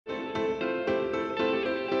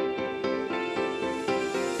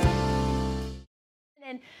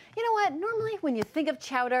And you know what? Normally when you think of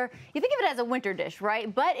chowder, you think of it as a winter dish,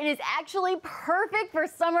 right? But it is actually perfect for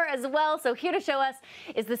summer as well. So here to show us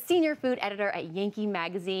is the senior food editor at Yankee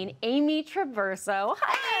Magazine, Amy Traverso.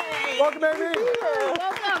 Hi! Welcome, Amy!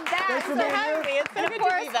 Welcome back. Thanks for being here. It's so And of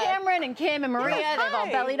course, Cameron and Kim and Maria, they've all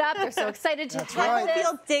bellied up. They're so excited to try this. I hope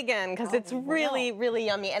you'll dig in because it's really, really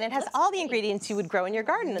yummy. And it has all the ingredients you would grow in your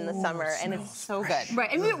garden in the summer. And it's so good.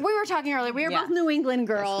 Right, and we were talking earlier, we are both New England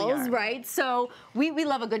girls, right? So we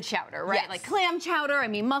love a good chowder, right? Yes. Like clam chowder, I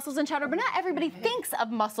mean mussels and chowder, but not everybody thinks of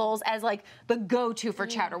mussels as like the go-to for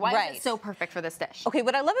chowder. Why is it so perfect for this dish? Okay,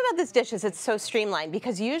 what I love about this dish is it's so streamlined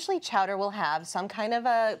because usually chowder will have some kind of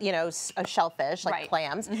a shellfish, like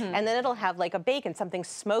clams, and then it'll have like a bacon, something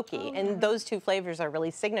smoky, and those two flavors are really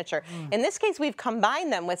signature. In this case, we've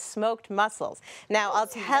combined them with smoked mussels. Now, I'll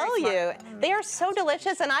tell you, they are so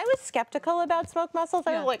delicious, and I was skeptical about smoked mussels.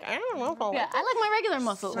 I was like, I don't know. Yeah, I like my regular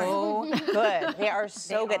mussels. So good. They are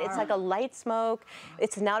so good. It's like a light smoke.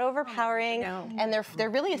 It's not overpowering, and they're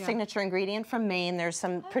really a signature ingredient from Maine. There's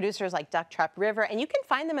some producers like Duck Trap River, and you can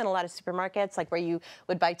find them in a lot of supermarkets, like where you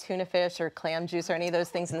would buy tuna fish or clam juice or any of those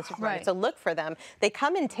things in the supermarket. So look for them. They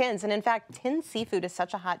come in tins, and in fact, tin seafood is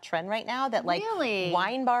such a hot trend right now that like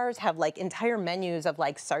wine bars have like entire menus of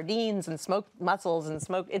like sardines and smoked mussels and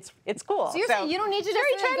smoked. It's cool. So you're saying you don't need to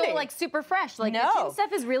just go like super fresh. Like the tin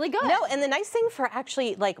stuff is really good. No, and the nice thing for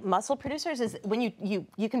actually like mussel producers is when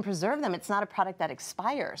you can preserve them. It's not a product that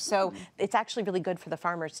expires, so it's actually really good for the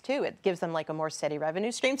farmers too. It gives them like a more steady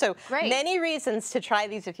revenue stream. So many reasons to try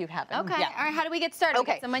these if you haven't. Okay. All right. How do we get started?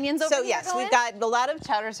 Okay. Some onions over here. So yes, we've got a lot of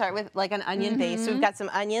chowder start with like an onion base. So we've got some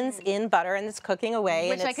onions in butter, and it's cooking away.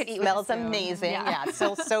 Which and I could eat. Smells amazing. Yeah,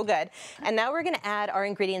 so good. And now we're going to add our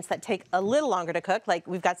ingredients that take a little longer to cook. Like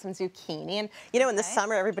we've got some zucchini, and you know in the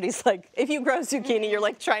summer everybody's like, if you grow zucchini, you're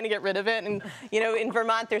like trying to get rid of it. And you know in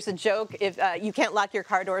Vermont there's a joke if you can't lock your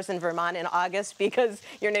car doors in Vermont in August because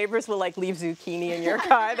your neighbors will like leave zucchini in your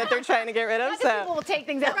car that they're trying to get rid of. So people will take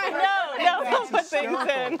things out. No, they'll put things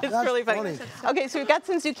in. It's really funny. Okay, so we've got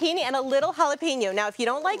some zucchini and a little jalapeno. Now, if you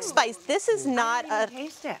don't like spice, this is not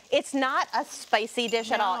it's not a spicy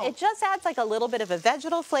dish at all. It just adds like a little bit of a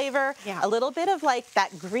vegetal flavor, a little bit of like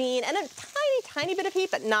that green, and a tiny bit of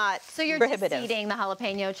heat, but not so you're prohibitive. Just eating the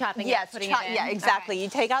jalapeno, chopping it, putting it in. Yeah, exactly. You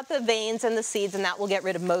take out the veins and the seeds, and that will get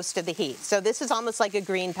rid of most of the heat. So this is almost like a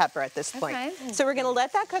green pepper at this point. So we're going to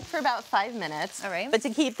let that cook for about 5 minutes. All right. But to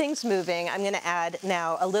keep things moving, I'm going to add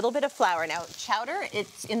now a little bit of flour. Now, chowder,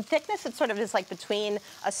 it's in thickness, it's sort of just like between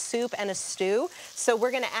a soup and a stew. So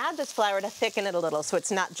we're going to add this flour to thicken it a little so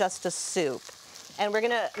it's not just a soup. And we're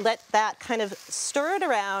going to let that kind of stir it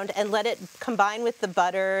around and let it combine with the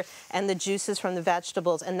butter and the juices from the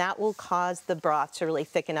vegetables, and that will cause the broth to really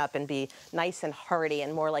thicken up and be nice and hearty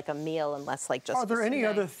and more like a meal and less like just Are there any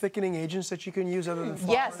other thickening agents that you can use other than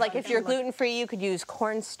flour? Yes, like if you're gluten-free, you could use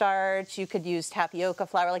cornstarch, you could use tapioca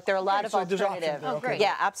flour. Like there are a lot of alternatives.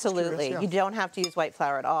 Yeah, absolutely. You don't have to use white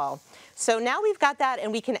flour at all. So now we've got that,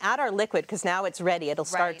 and we can add our liquid because now it's ready. It'll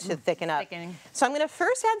start to thicken up. So I'm going to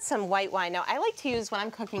first add some white wine. Now I like to use, when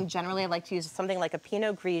I'm cooking generally, I like to use something like a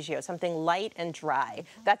Pinot Grigio, something light and dry.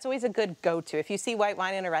 That's always a good go-to. If you see white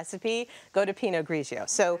wine in a recipe, go to Pinot Grigio.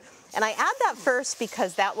 So, and I add that first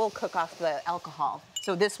because that will cook off the alcohol.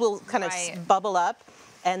 So this will kind of bubble up,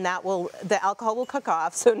 and the alcohol will cook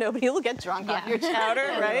off, so nobody will get drunk off your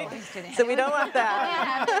chowder, right? So we don't want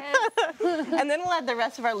that. And then we'll add the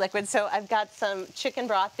rest of our liquid. So I've got some chicken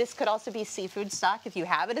broth. This could also be seafood stock if you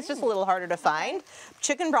have it. It's just a little harder to find.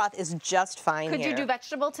 Chicken broth is just fine here. Could you do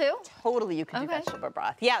vegetable too? Totally, you can do vegetable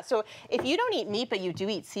broth. Yeah, so if you don't eat meat but you do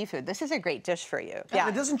eat seafood, this is a great dish for you. Yeah.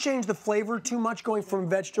 It doesn't change the flavor too much going from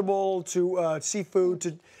vegetable to seafood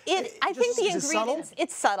to... I think the ingredients,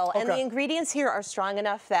 it's subtle, and the ingredients here are strong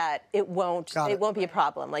enough that it won't be a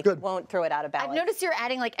problem. Like, it won't throw it out of balance. I've noticed you're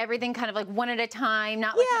adding like everything kind of like one at a time,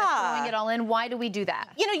 not like kind of throwing it all in. Why do we do that?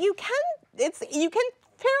 You know, you can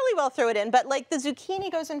fairly well throw it in, but like the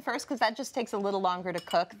zucchini goes in first because that just takes a little longer to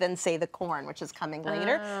cook than say the corn, which is coming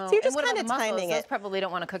later. So you're just kind of timing it. Those probably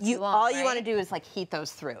don't want to cook too long. All you want to do is like heat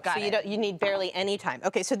those through. So you need barely any time.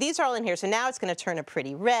 Okay, so these are all in here. So now it's going to turn a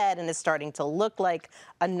pretty red and is starting to look like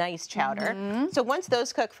a nice chowder. So once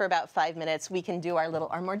those cook for about 5 minutes, we can do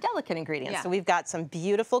our more delicate ingredients. So we've got some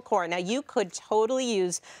beautiful corn. Now you could totally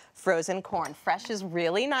use frozen corn. Fresh is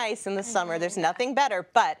really nice in the summer. There's nothing better,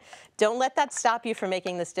 but don't let that stop you from making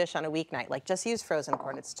cooking this dish on a weeknight. Like, just use frozen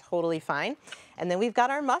corn. It's totally fine. And then we've got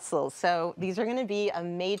our mussels. So these are going to be a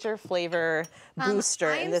major flavor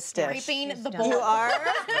booster in this dish. I'm scraping the bowl. You are?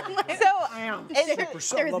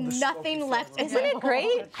 There's nothing left. Isn't it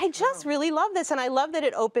great? I just really love this, and I love that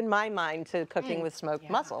it opened my mind to cooking with smoked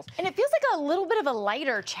mussels. And it feels like a little bit of a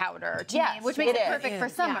lighter chowder to me, which makes it perfect for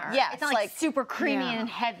summer. Yeah. It's not like super creamy and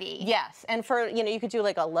heavy. Yes, and for, you could do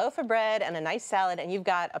like a loaf of bread and a nice salad, and you've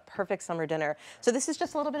got a perfect summer dinner. So this is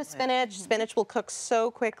just a little bit of spinach. Spinach will cook so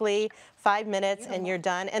quickly, 5 minutes, and you're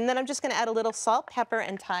done. And then I'm just going to add a little salt, pepper,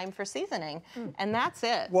 and thyme for seasoning, and that's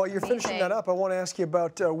it. While you're finishing that up, I want to ask you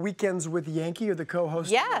about Weekends with Yankee. You're the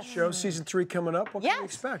co-host of the show. Season 3 coming up. What can we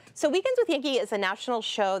expect? So Weekends with Yankee is a national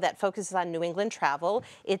show that focuses on New England travel.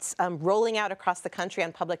 It's rolling out across the country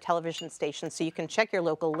on public television stations, so you can check your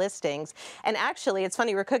local listings. And actually, it's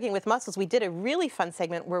funny, we're cooking with mussels. We did a really fun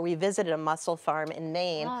segment where we visited a mussel farm in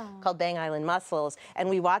Maine called Bang Island Mussels, and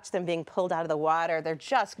we watched them being pulled out of the water. They're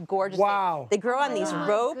just gorgeous. Wow. They grow on these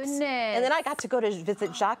ropes. Goodness. And then I got to go to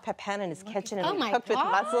visit Jacques Pepin in his kitchen, and we cooked with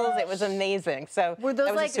mussels. It was amazing. So were those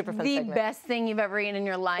that was like a super fun the segment. best thing you've ever eaten in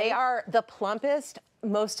your life? They are the plumpest,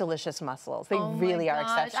 most delicious mussels. They really are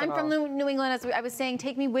exceptional. I'm from New England, as I was saying.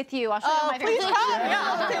 Take me with you. I'll show you my favorite please come. Yeah,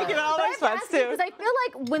 I'll take you to all my spots too. Because I feel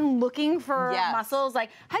like when looking for mussels, like,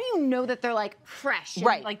 how do you know that they're like fresh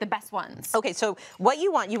and like the best ones? Okay, so what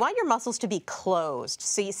you want your mussels to be closed.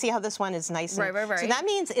 So you see how this one is nice and right. So that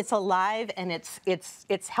means it's alive and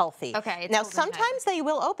it's healthy. Okay. Now sometimes they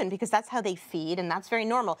will open because that's how they feed, and that's very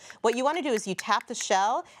normal. What you want to do is you tap the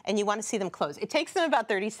shell and you want to see them close. It takes them about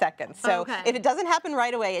 30 seconds. So if it doesn't happen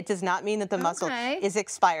right away, it does not mean that the mussel is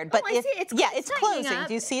expired. But I see. it's closing. Up.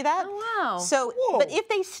 Do you see that? Oh, wow. So, but if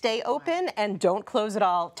they stay open and don't close at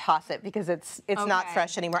all, toss it because it's not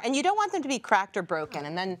fresh anymore. And you don't want them to be cracked or broken,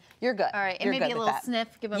 and then you're good. All right, and maybe a little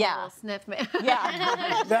sniff. Give them a little sniff.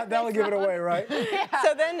 Yeah. That'll give it away, right?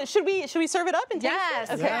 So then, should we serve it up and taste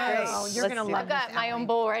it? Okay. Yes. Oh, you're gonna love. I've got my own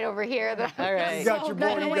bowl right over here. All right. You got your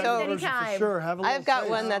bowl. You got yours for sure. Have a little I've got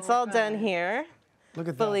taste. one that's all done here. Look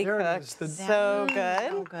at that. Fully There it cooked. is. So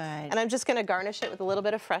good. So good. And I'm just going to garnish it with a little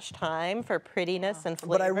bit of fresh thyme for prettiness and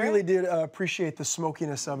flavor. But I really did appreciate the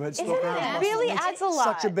smokiness of it. It really adds a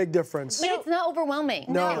lot. Such a big difference. But it's not overwhelming.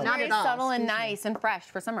 No. It's Not very at all. subtle and nice and fresh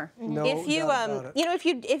for summer. No if you doubt about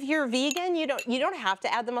it. if you're vegan, you don't have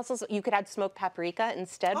to add the mussels. You could add smoked paprika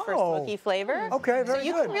instead for smoky flavor. Okay, very so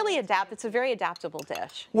you good. can really adapt. It's a very adaptable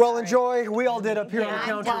dish. Well, enjoy. We all did up here on the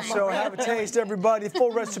counter, so have a taste, everybody.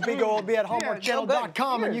 Full recipe will be at hallmarkchannel.com,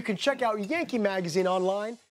 and you can check out Yankee Magazine online.